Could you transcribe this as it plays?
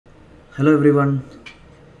Hello everyone.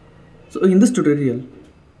 So in this tutorial,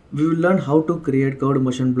 we will learn how to create curved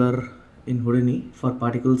motion blur in Houdini for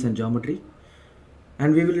particles and geometry,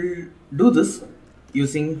 and we will do this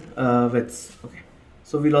using VEX. Okay.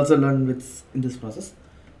 So we'll also learn VEX in this process.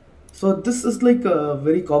 So this is like a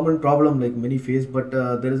very common problem like many face, but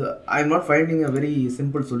I'm not finding a very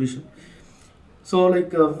simple solution. So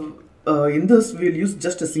in this we'll use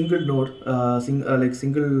just a single node,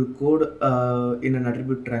 single code in an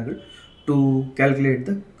attribute triangle to calculate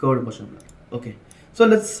the curved motion blur. Okay, so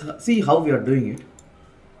let's see how we are doing it.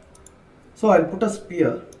 So I'll put a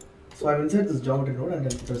sphere. So I'm inside this geometry node and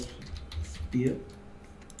I'll put a sphere.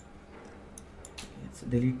 Let's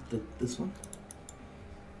delete this one.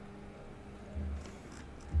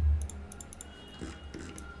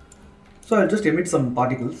 So I'll just emit some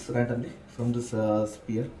particles randomly from this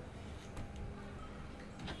sphere.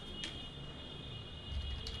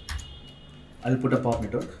 I'll put a pop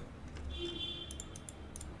network,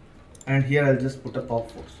 and here I'll just put a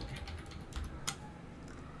pop force.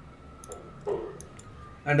 Okay.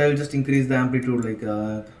 And I'll just increase the amplitude like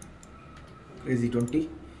crazy 20.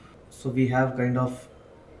 So we have kind of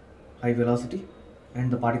high velocity,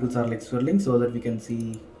 and the particles are like swirling so that we can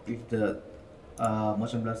see if the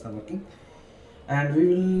motion blurs are working. And we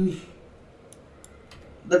will,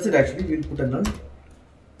 that's it actually, we'll put a null.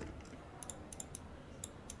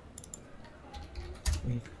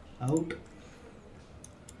 Out.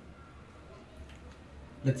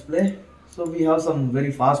 Let's play. So we have some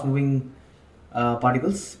very fast moving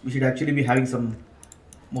particles. We should actually be having some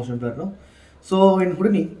motion blur now. So in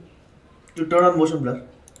Houdini, to turn on motion blur,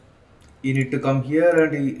 you need to come here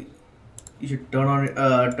and you should turn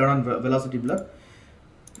on velocity blur.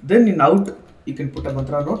 Then in out, you can put a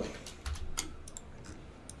mantra node,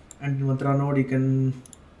 and in mantra node you can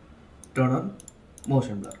turn on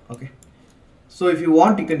motion blur. Okay. So if you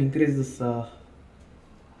want, you can increase this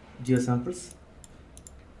geo samples.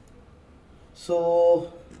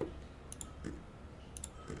 So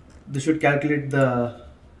this should calculate the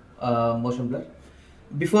motion blur.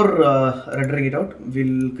 Before rendering it out,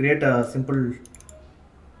 we'll create a simple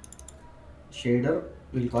shader.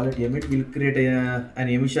 We'll call it emit. We'll create an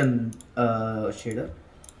emission shader.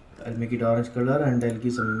 I'll make it orange color and I'll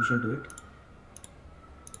give some emission to it.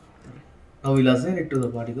 Now we'll assign it to the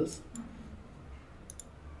particles.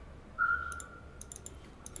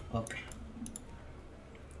 Okay.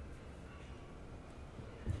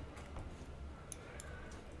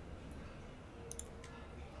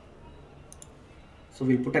 So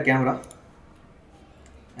we'll put a camera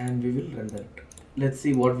and we will render it. Let's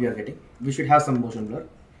see what we are getting. We should have some motion blur.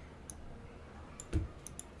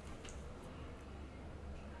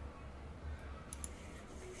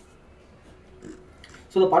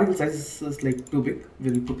 So the particle size is like too big.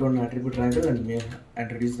 We'll put on an attribute triangle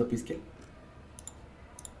and reduce the p scale.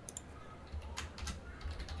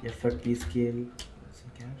 Effort p scale.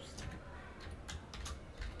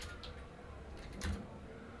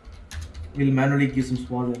 We'll manually give some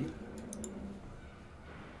small value.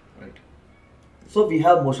 Right. So we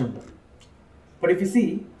have motion blur. But if you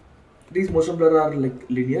see, these motion blur are like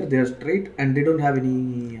linear, they are straight and they don't have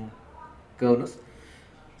any curveness.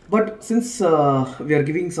 But since we are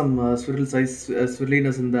giving some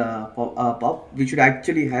swirliness in the pop, we should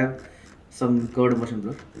actually have some curved motion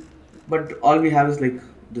blur. But all we have is like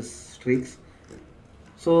this streaks.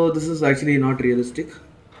 So this is actually not realistic.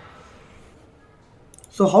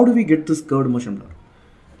 So how do we get this curved motion blur?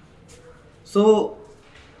 So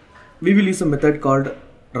we will use a method called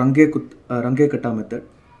Runge Kutta method.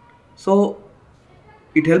 So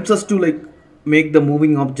it helps us to like make the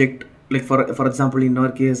moving object, like for example in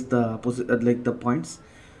our case the points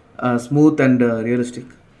smooth and realistic.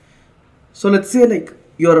 So let's say like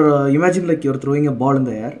you're imagine like you're throwing a ball in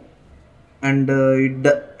the air, and it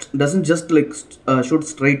doesn't just like shoot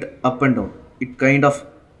straight up and down. It kind of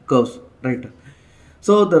curves, right?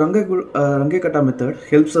 So the Runge Kutta method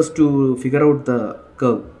helps us to figure out the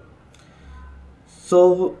curve.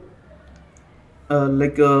 So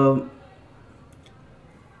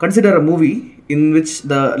consider a movie in which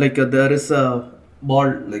there is a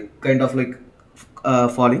ball like kind of like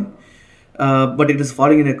falling, but it is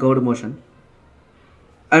falling in a curved motion.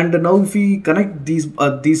 And now if we connect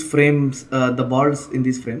these frames, the balls in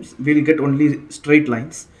these frames, we'll get only straight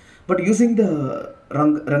lines. But using the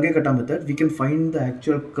Runge Kutta method, we can find the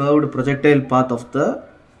actual curved projectile path of the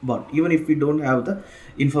ball, even if we don't have the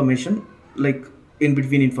information like in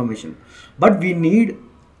between information. But we need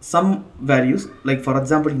some values, like for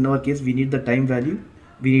example in our case we need the time value,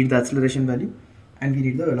 we need the acceleration value, and we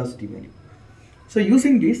need the velocity value. So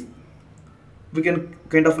using these, we can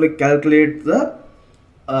kind of like calculate the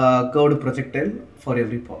curved projectile for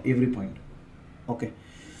every point. Okay.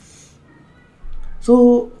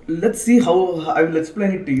 So let's see how I will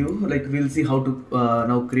explain it to you. Like we'll see how to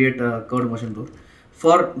now create a curved motion blur.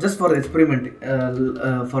 For just for experiment,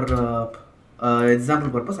 for example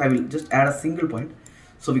purpose, I will just add a single point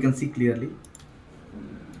so we can see clearly.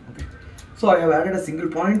 Okay. So I have added a single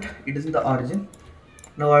point. It is in the origin.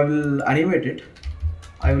 Now I will animate it.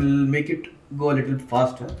 I will make it go a little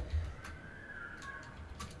faster.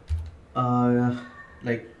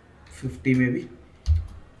 Like 50 maybe.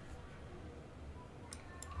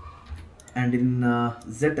 And in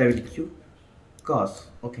Z I will give cos.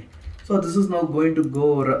 Okay, so this is now going to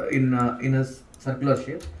go in a circular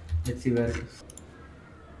shape. Let's see where it is.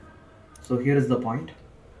 So here is the point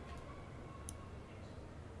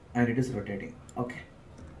and it is rotating. Okay,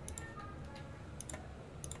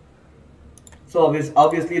 so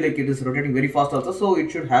obviously like it is rotating very fast also, so it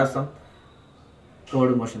should have some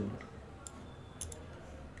curved motion.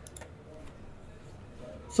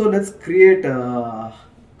 So let's create a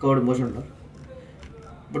curved motion blur.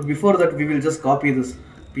 But before that, we will just copy this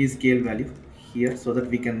p scale value here so that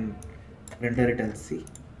we can render it and see.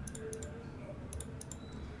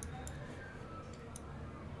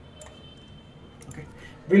 Okay,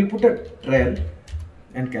 we'll put a trail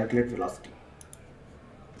and calculate velocity.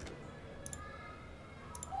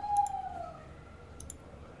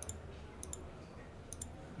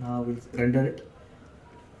 Now we'll render it.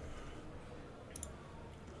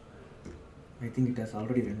 I think it has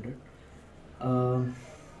already rendered.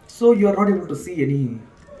 So you are not able to see any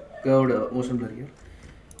curved motion blur here.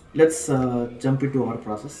 Let's jump into our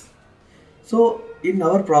process. So in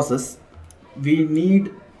our process, we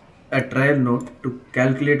need a trial node to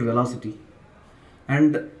calculate velocity,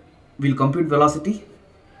 and we'll compute velocity.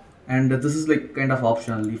 And this is like kind of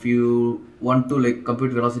optional. If you want to like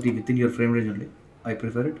compute velocity within your frame range only, I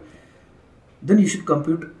prefer it. Then you should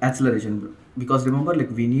compute acceleration, because remember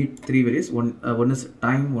like we need three variables. One is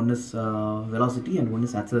time, one is velocity, and one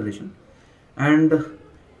is acceleration. And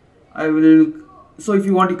I will, so if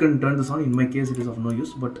you want you can turn this on. In my case it is of no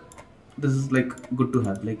use, but this is like good to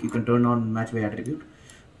have. Like you can turn on match by attribute.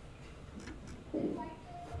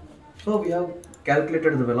 So we have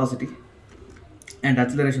calculated the velocity and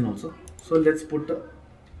acceleration also. So let's put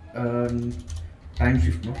time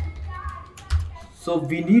shift node. So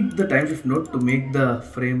we need the time shift node to make the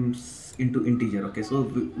frames into integer. Okay, so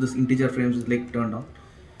this integer frames is like turned on.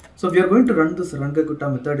 So we are going to run this Runge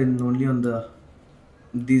Kutta method in only on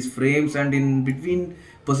these frames, and in between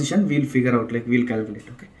position we'll figure out, like we'll calculate.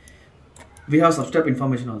 Okay, we have substep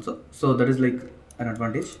information also, so that is like an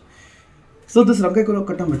advantage. So this Runge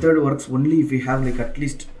Kutta method works only if we have like at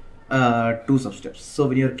least 2 substeps. So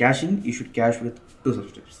when you're caching, you should cache with 2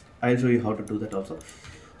 substeps. I'll show you how to do that also.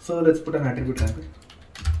 So let's put an attribute ranker.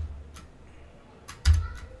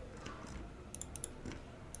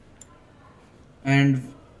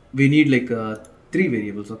 And we need like 3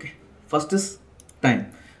 variables. Okay, first is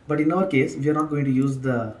time, but in our case we are not going to use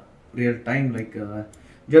the real time. Like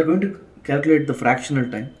we are going to calculate the fractional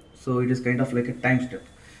time, so it is kind of like a time step.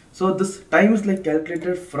 So this time is like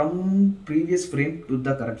calculated from previous frame to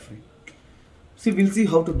the current frame. See, we'll see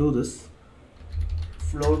how to do this.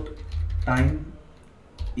 Float time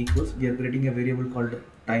equals, we are creating a variable called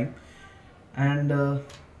time, and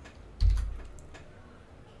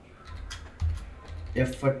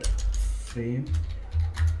effort frame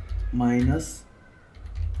minus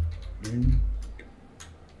int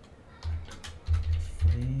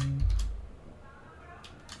frame,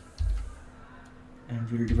 and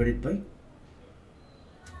we'll divide it by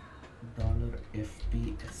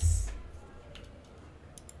 $fps.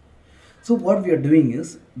 So what we are doing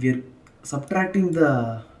is we are subtracting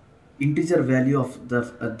the integer value of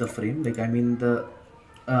the frame, like I mean the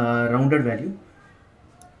rounded value,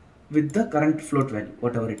 with the current float value,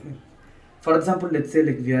 whatever it may. For example, let's say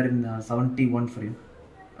like we are in 71 frame,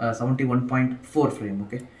 71.4 frame.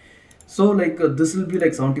 Okay, so like this will be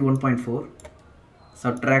like 71.4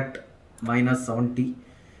 subtract minus 70,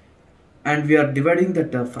 and we are dividing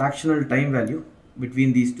that fractional time value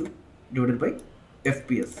between these two divided by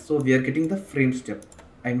fps. So we are getting the frame step,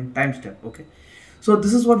 I mean time step. Okay, so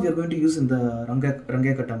this is what we are going to use in the Runge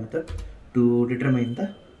Kutta method to determine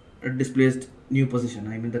the displaced new position,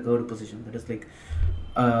 I mean the curved position, that is like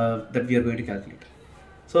that we are going to calculate.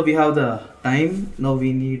 So we have the time, now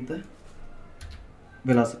we need the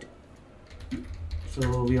velocity.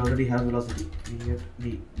 So we already have velocity.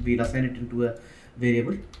 We'll assign it into a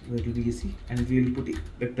variable, it will be easy, and we will put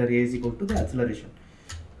vector a is equal to the acceleration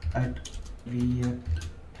at v at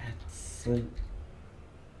accel.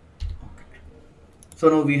 Okay, So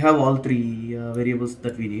now we have all three variables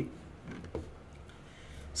that we need.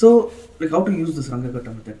 So like how to use this Runge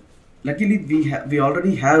Kutta method? Luckily we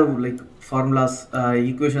already have like formulas,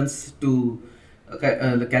 equations to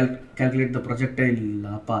calculate the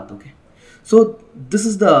projectile path. Okay, so this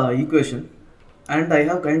is the equation, and I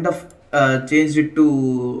have kind of changed it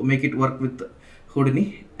to make it work with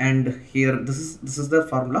Houdini. And here this is the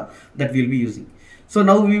formula that we'll be using. So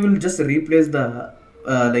now we will just replace the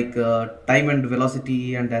time and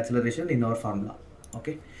velocity and acceleration in our formula.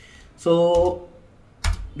 Okay, so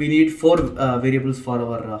we need four variables for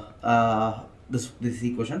our this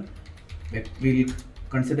equation. We'll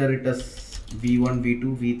consider it as v1,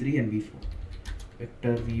 v2, v3 and v4.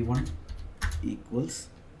 Vector v1 equals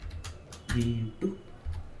v into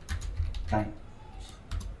time.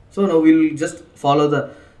 So now we'll just follow the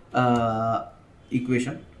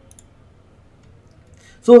equation.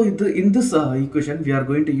 So in this equation we are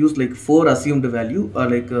going to use like four assumed value or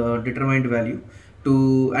determined value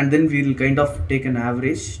to, and then we will kind of take an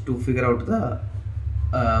average to figure out the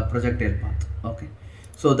projectile path. Okay,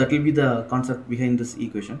 so that will be the concept behind this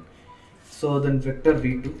equation. So then vector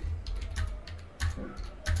v2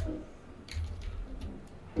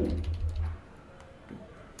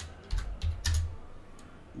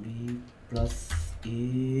 v plus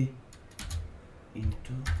a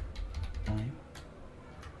into time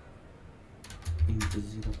into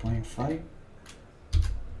 0.5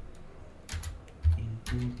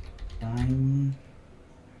 into time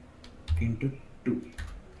into 2.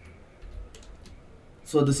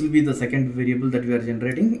 So this will be the second variable that we are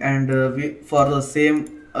generating, and for the same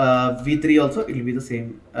v3 also it will be the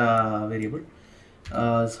same variable,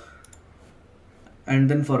 and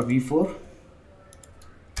then for v4,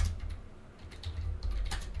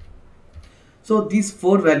 so these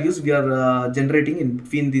four values we are generating in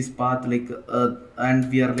between this path,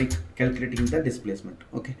 and we are like calculating the displacement.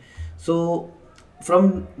 Okay, so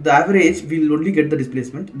from the average we will only get the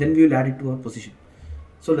displacement, then we will add it to our position.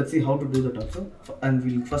 So let's see how to do that also, and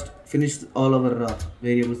we'll first finish all our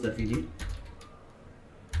variables that we need.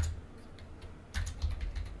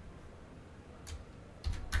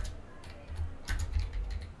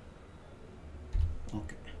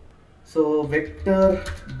 Okay, so vector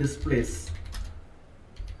displace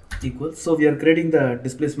equals, so we are creating the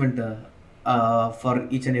displacement for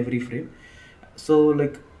each and every frame. So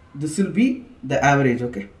like this will be the average.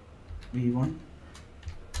 Okay, v1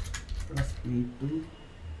 plus v2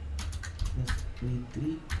 plus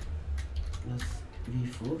v3 plus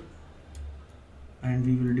v4, and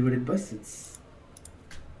we will divide it by 6.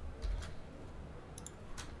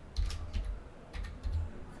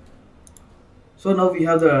 So now we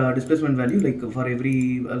have the displacement value, like for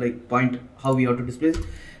every point how we have to displace,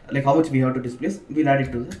 like how much we have to displace, we'll add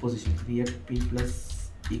it to the position. V at p plus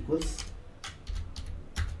equals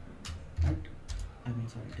at,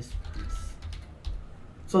 displace.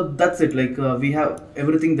 So that's it, like we have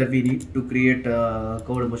everything that we need to create a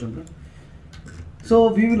curved motion blur. So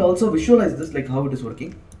we will also visualize this, like how it is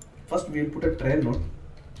working. First we will put a trail node.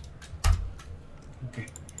 Okay,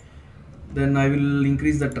 then I will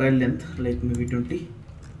increase the trail length, like maybe 20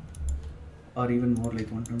 or even more, like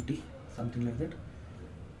 120, something like that.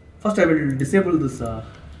 First I will disable this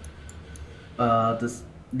this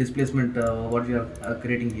displacement what we are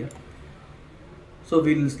creating here. So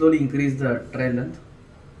we will slowly increase the trail length.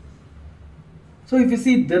 So if you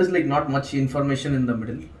see, there is like not much information in the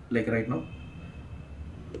middle, like right now.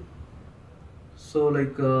 So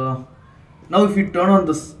like now if we turn on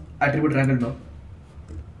this attribute wrangle now,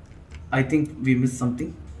 I think we missed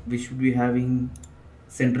something. We should be having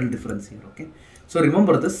central difference here. Okay, so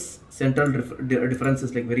remember this central difference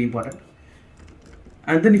is like very important.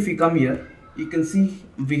 And then if we come here, you can see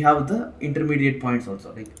we have the intermediate points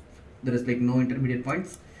also, like there is like no intermediate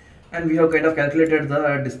points, and we have kind of calculated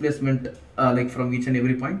the displacement like from each and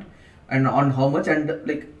every point and on how much, and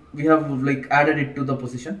like we have like added it to the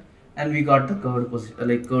position, and we got the curved position,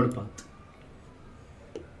 like curved path.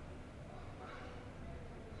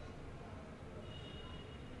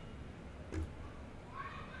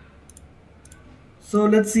 So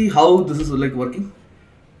let's see how this is like working.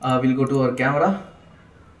 We'll go to our camera.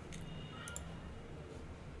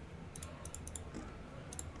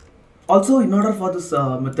 Also, in order for this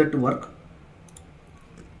method to work,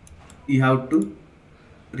 you have to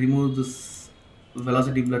remove this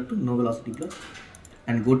velocity blur to no velocity blur,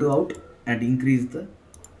 and go to out and increase the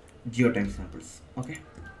geotime samples. Okay,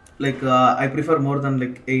 like I prefer more than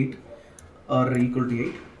like 8 or equal to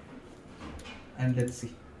 8, and let's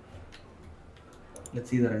see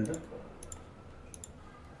the render.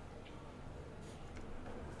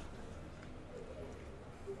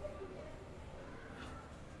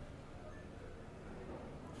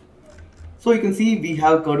 So you can see we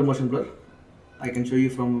have curved motion blur. I can show you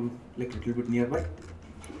from like a little bit nearby.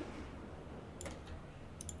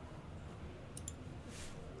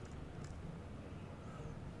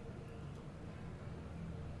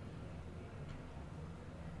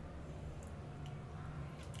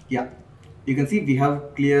 Yeah, you can see we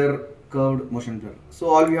have clear curved motion blur. So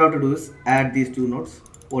all we have to do is add these two nodes.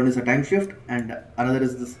 One is a time shift and another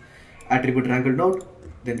is this attribute wrangle node.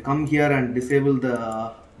 Then come here and disable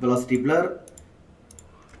the velocity blur,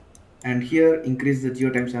 and here increase the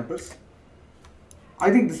geotime samples. I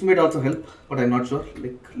think this might also help, but I'm not sure.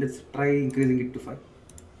 Like, let's try increasing it to 5.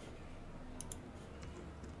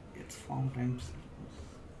 It's form times,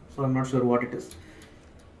 so I'm not sure what it is.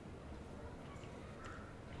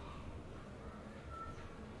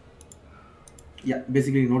 Yeah,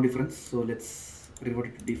 basically no difference, so let's revert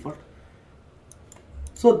it to default.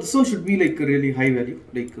 So this one should be like a really high value,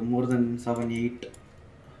 like more than 7, 8,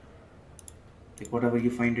 like whatever you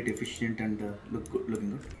find it efficient and looking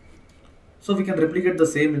good. So we can replicate the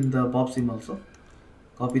same in the pop sim also.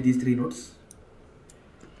 Copy these 3 nodes.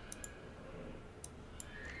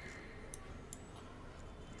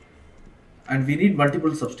 And we need multiple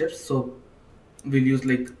substeps, so we'll use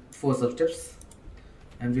like 4 substeps,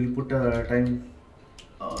 and we'll put a time,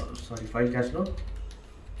 file cache node.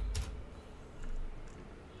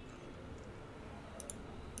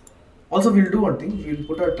 Also, we'll do one thing, we'll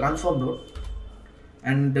put a transform node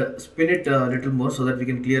and spin it a little more so that we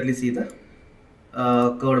can clearly see the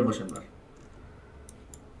curved motion blur.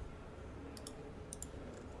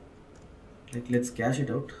 Like, let's cache it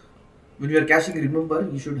out. When you are caching, remember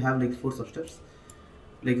you should have like 4 substeps.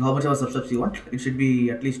 Like how much of substeps you want, it should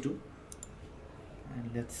be at least 2.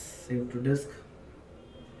 And let's save to disk.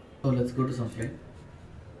 So let's go to some frame.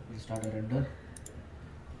 We'll start a render.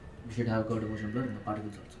 We should have curved motion blur in the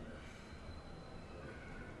particles also.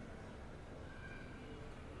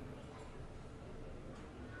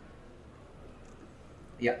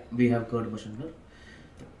 Yeah, we have curved motion blur.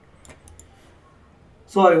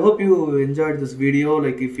 So I hope you enjoyed this video.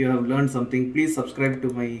 Like, if you have learned something, please subscribe to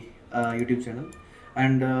my YouTube channel.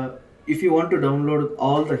 And if you want to download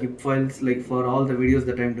all the hip files, like for all the videos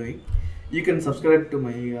that I'm doing, you can subscribe to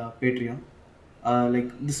my Patreon.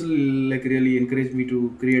 Like, this will like really encourage me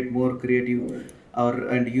to create more creative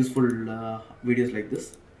and useful videos like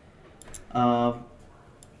this. Uh,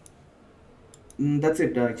 that's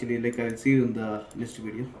it actually. Like, I'll see you in the next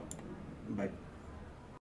video. Bye.